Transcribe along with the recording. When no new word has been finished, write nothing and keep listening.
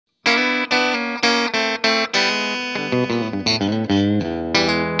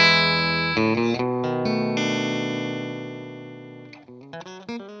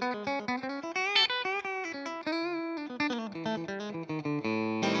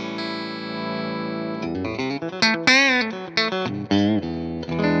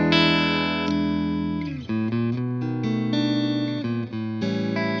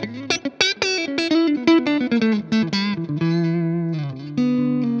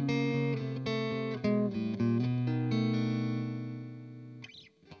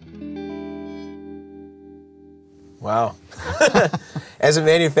Wow. As a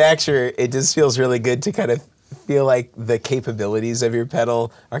manufacturer, it just feels really good to kind of feel like the capabilities of your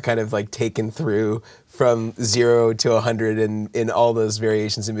pedal are kind of like taken through from 0 to 100 and in all those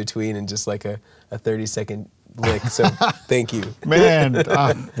variations in between and just like a 30-second lick. So thank you. Man,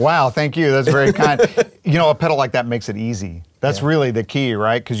 wow, thank you. That's very kind. You know, a pedal like that makes it easy. That's really the key,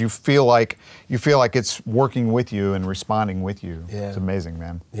 right? Because you feel like it's working with you and responding with you. Yeah. It's amazing,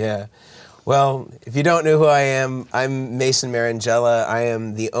 man. Yeah. Well, if you don't know who I am, I'm Mason Marangella. I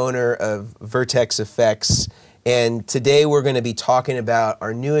am the owner of Vertex Effects, and today we're going to be talking about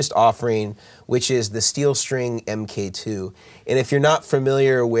our newest offering, which is the Steel String MkII. And if you're not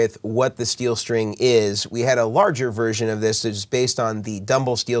familiar with what the Steel String is, we had a larger version of this that's based on the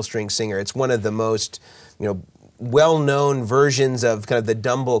Dumble Steel String Singer. It's one of the most, well-known versions of kind of the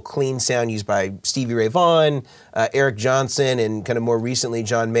Dumble clean sound used by Stevie Ray Vaughan, Eric Johnson, and kind of more recently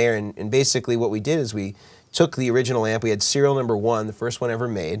John Mayer. And basically what we did is we took the original amp. We had serial number 1, the first one ever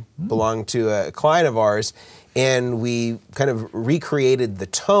made, belonged to a client of ours, and we kind of recreated the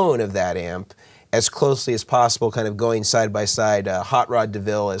tone of that amp as closely as possible, kind of going side by side, Hot Rod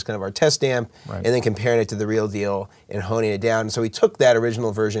DeVille as kind of our test amp, and then comparing it to the real deal and honing it down. And so we took that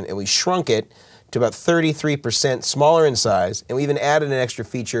original version and we shrunk it to about 33% smaller in size, and we even added an extra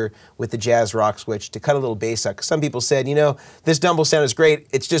feature with the Jazz Rock switch to cut a little bass out. Because some people said, this Dumble sound is great,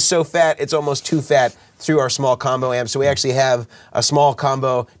 it's just so fat, it's almost too fat through our small combo amp. So we actually have a small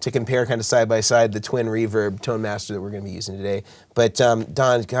combo to compare kind of side by side, the twin reverb tone master that we're going to be using today. But Don,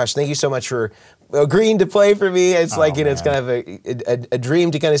 gosh, thank you so much for agreeing to play for me. It's like, it's kind of a dream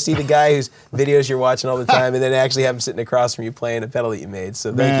to kind of see the guy whose videos you're watching all the time and then actually have him sitting across from you playing a pedal that you made.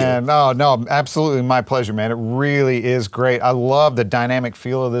 So thank you. No, absolutely my pleasure, man. It really is great. I love the dynamic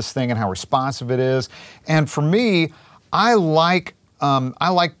feel of this thing and how responsive it is. And for me, I like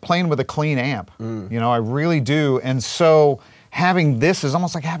playing with a clean amp. I really do. And so having this is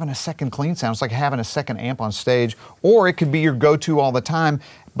almost like having a second clean sound. It's like having a second amp on stage, or it could be your go-to all the time,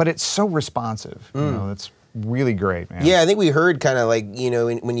 but it's so responsive. It's really great, man. Yeah, I think we heard kind of like,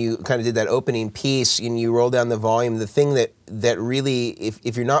 when you kind of did that opening piece and you roll down the volume, the thing that really,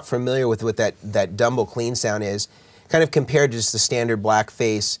 if you're not familiar with what that Dumble clean sound is, kind of compared to just the standard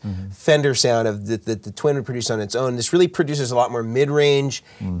blackface Fender sound of the twin would produce on its own. This really produces a lot more mid-range,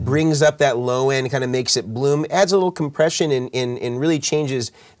 brings up that low end, kind of makes it bloom, adds a little compression and really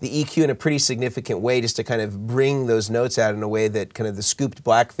changes the EQ in a pretty significant way just to kind of bring those notes out in a way that kind of the scooped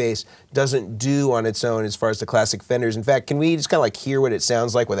blackface doesn't do on its own as far as the classic Fenders. In fact, can we just kind of like hear what it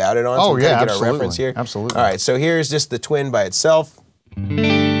sounds like without it on? Oh, so we yeah, kind of get our reference here? Absolutely. All right, so here's just the twin by itself.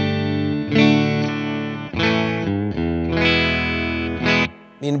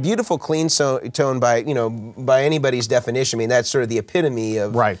 Beautiful clean tone by by anybody's definition. That's sort of the epitome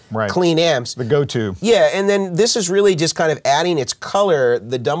of clean amps. The go-to. Yeah, and then this is really just kind of adding its color,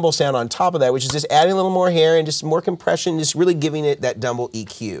 the Dumble sound on top of that, which is just adding a little more hair and just more compression, just really giving it that Dumble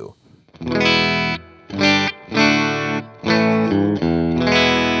EQ.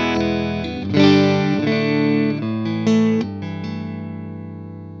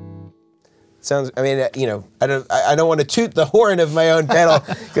 Sounds, I don't want to toot the horn of my own pedal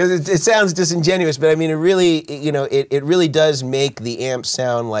because it sounds disingenuous, but it really, it really does make the amp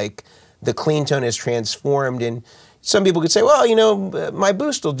sound like the clean tone is transformed. And some people could say, well, my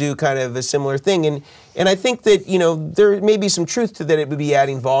boost will do kind of a similar thing. And I think that, there may be some truth to that. It would be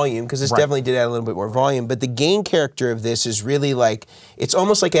adding volume, because this definitely did add a little bit more volume. But the gain character of this is really like, it's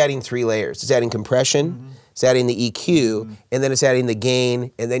almost like adding 3 layers. It's adding compression, it's adding the EQ, and then it's adding the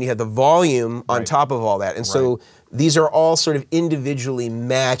gain, and then you have the volume on top of all that. And so these are all sort of individually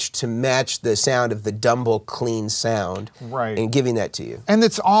matched to match the sound of the Dumble clean sound, and giving that to you. And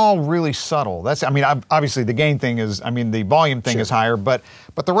it's all really subtle. That's, obviously the gain thing is, the volume thing is higher, but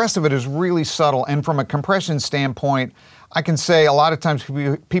the rest of it is really subtle. And from a compression standpoint, I can say a lot of times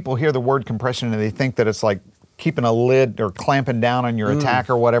people hear the word compression and they think that it's like keeping a lid or clamping down on your attack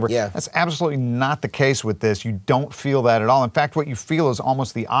or whatever. Yeah. That's absolutely not the case with this. You don't feel that at all. In fact, what you feel is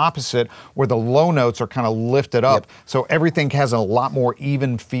almost the opposite, where the low notes are kind of lifted up. So everything has a lot more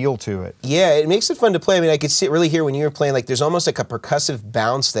even feel to it. Yeah, it makes it fun to play. I mean, I could really hear when you were playing, like there's almost like a percussive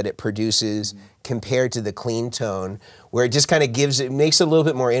bounce that it produces compared to the clean tone, where it just kind of makes it a little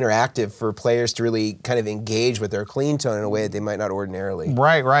bit more interactive for players to really kind of engage with their clean tone in a way that they might not ordinarily.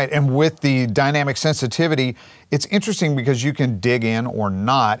 Right, right. And with the dynamic sensitivity, it's interesting because you can dig in or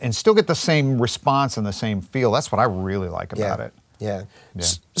not and still get the same response and the same feel. That's what I really like about it. Yeah.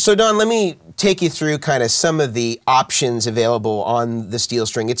 So Don, let me take you through kind of some of the options available on the Steel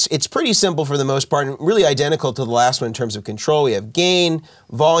String. It's pretty simple for the most part, and really identical to the last one in terms of control. We have gain,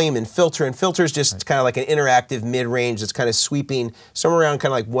 volume, and filter. And filter is just kind of like an interactive mid-range that's kind of sweeping somewhere around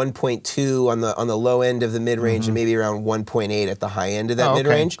kind of like 1.2 on the low end of the mid-range and maybe around 1.8 at the high end of that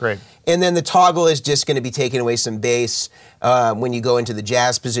mid-range. Great. And then the toggle is just going to be taking away some bass when you go into the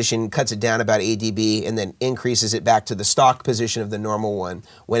jazz position, cuts it down about 8 dB, and then increases it back to the stock position of the normal one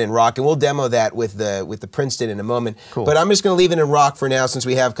when in rock. And we'll demo that with the Princeton in a moment. Cool. But I'm just going to leave it in rock for now, since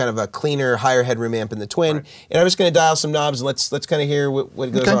we have kind of a cleaner, higher headroom amp in the Twin. And I'm just going to dial some knobs and let's kind of hear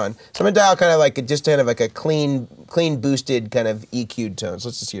what goes on. So I'm going to dial kind of like a clean boosted kind of EQ'd tone. So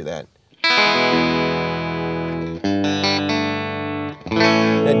let's just hear that.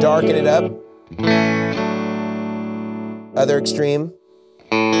 And darken it up. Other extreme.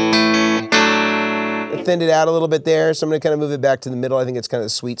 I thinned it out a little bit there, so I'm going to kind of move it back to the middle. I think it's kind of the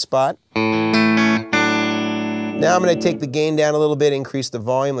sweet spot. Now I'm going to take the gain down a little bit, increase the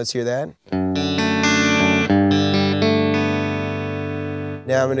volume. Let's hear that.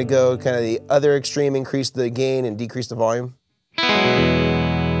 Now I'm going to go kind of the other extreme, increase the gain and decrease the volume.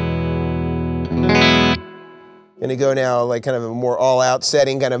 Going to go now like kind of a more all-out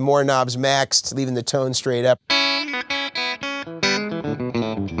setting, kind of more knobs maxed, leaving the tone straight up.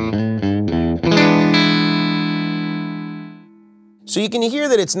 So you can hear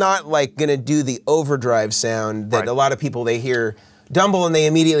that it's not like going to do the overdrive sound that a lot of people, they hear Dumble and they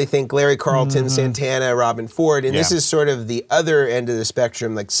immediately think Larry Carlton, Santana, Robin Ford, and this is sort of the other end of the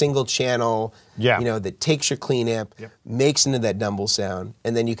spectrum, like single channel, you know, that takes your clean amp, makes into that Dumble sound,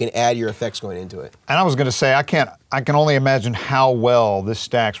 and then you can add your effects going into it. And I was going to say, I can only imagine how well this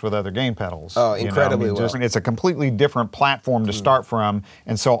stacks with other gain pedals. Oh, incredibly well. It's a completely different platform to start from,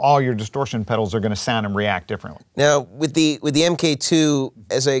 and so all your distortion pedals are going to sound and react differently. Now, with the MkII,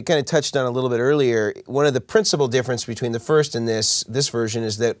 as I kind of touched on a little bit earlier, one of the principal difference between the first and this version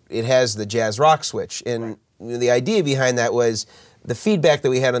is that it has the jazz rock switch, and the idea behind that was the feedback that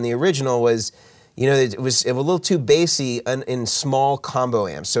we had on the original was, you know, it was a little too bassy in small combo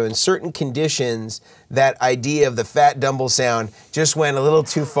amps. So in certain conditions, that idea of the fat Dumble sound just went a little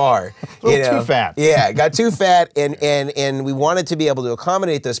too far. A little too fat. Yeah, it got too fat, and we wanted to be able to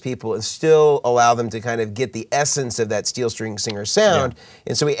accommodate those people and still allow them to kind of get the essence of that Steel String Singer sound.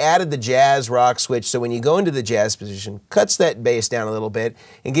 And so we added the jazz rock switch, so when you go into the jazz position, cuts that bass down a little bit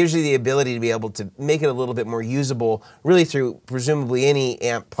and gives you the ability to be able to make it a little bit more usable, really through presumably any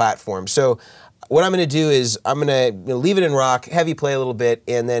amp platform. So what I'm going to do is I'm going to leave it in rock, have you play a little bit,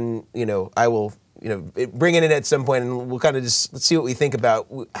 and then I will bring it in at some point, and we'll kind of just let's see what we think about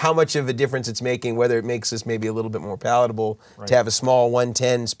how much of a difference it's making, whether it makes this maybe a little bit more palatable to have a small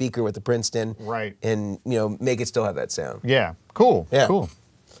 110 speaker with the Princeton, and make it still have that sound. Yeah, cool. Yeah, cool.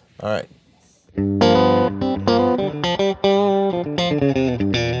 All right.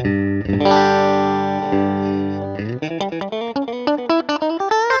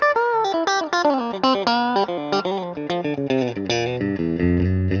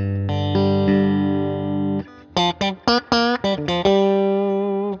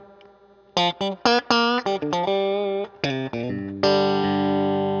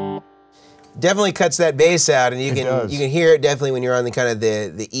 Definitely cuts that bass out, and you can hear it definitely when you're on the kind of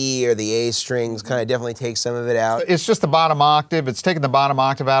the E or the A strings. Kind of definitely takes some of it out. It's just the bottom octave. It's taking the bottom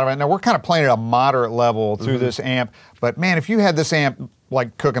octave out of it. Now we're kind of playing at a moderate level through this amp, but man, if you had this amp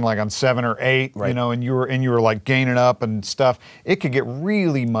like cooking like on 7 or 8, and you were like gaining up and stuff, it could get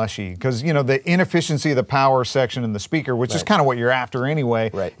really mushy because the inefficiency of the power section in the speaker, which is kind of what you're after anyway,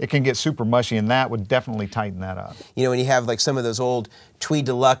 it can get super mushy, and that would definitely tighten that up. When you have like some of those old Tweed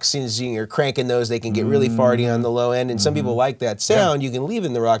Deluxe, you're cranking those, they can get really farty on the low end, and some people like that sound. You can leave it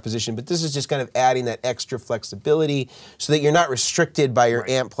in the rock position, but this is just kind of adding that extra flexibility so that you're not restricted by your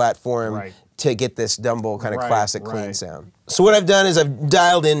amp platform to get this Dumble kind of Right, classic clean right. sound. So what I've done is I've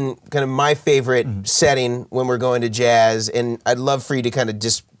dialed in kind of my favorite setting when we're going to jazz, and I'd love for you to kind of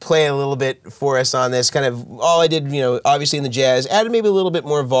just play a little bit for us on this. Kind of all I did, you know, obviously in the jazz, added maybe a little bit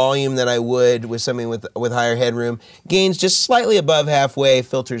more volume than I would with something with higher headroom. Gains just slightly above halfway,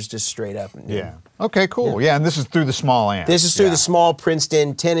 filters just straight up. Yeah. Okay, cool. Yeah, and this is through the small amp. This is through the small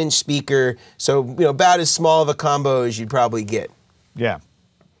Princeton 10-inch speaker, so you know about as small of a combo as you'd probably get. Yeah.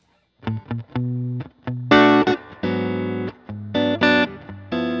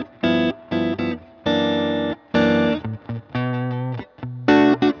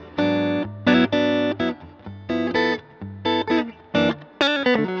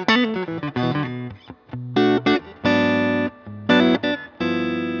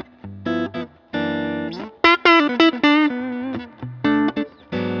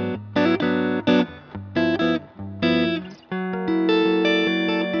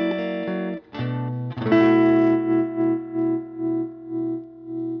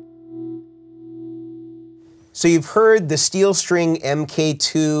 So you've heard the Steel String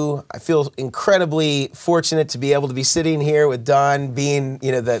MkII. I feel incredibly fortunate to be able to be sitting here with Don being,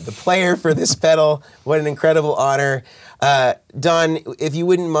 you know, the player for this pedal. What an incredible honor. Don, if you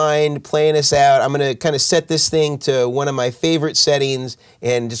wouldn't mind playing us out, I'm going to kind of set this thing to one of my favorite settings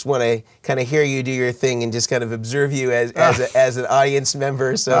and just want to kind of hear you do your thing and just kind of observe you as an audience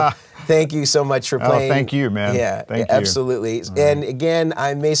member. So thank you so much for playing. Oh, thank you, man. Yeah, thank you. Absolutely. And again,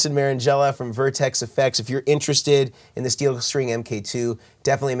 I'm Mason Marangella from Vertex Effects. If you're interested in the Steel String MkII,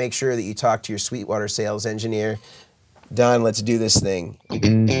 definitely make sure that you talk to your Sweetwater sales engineer. Don, let's do this thing.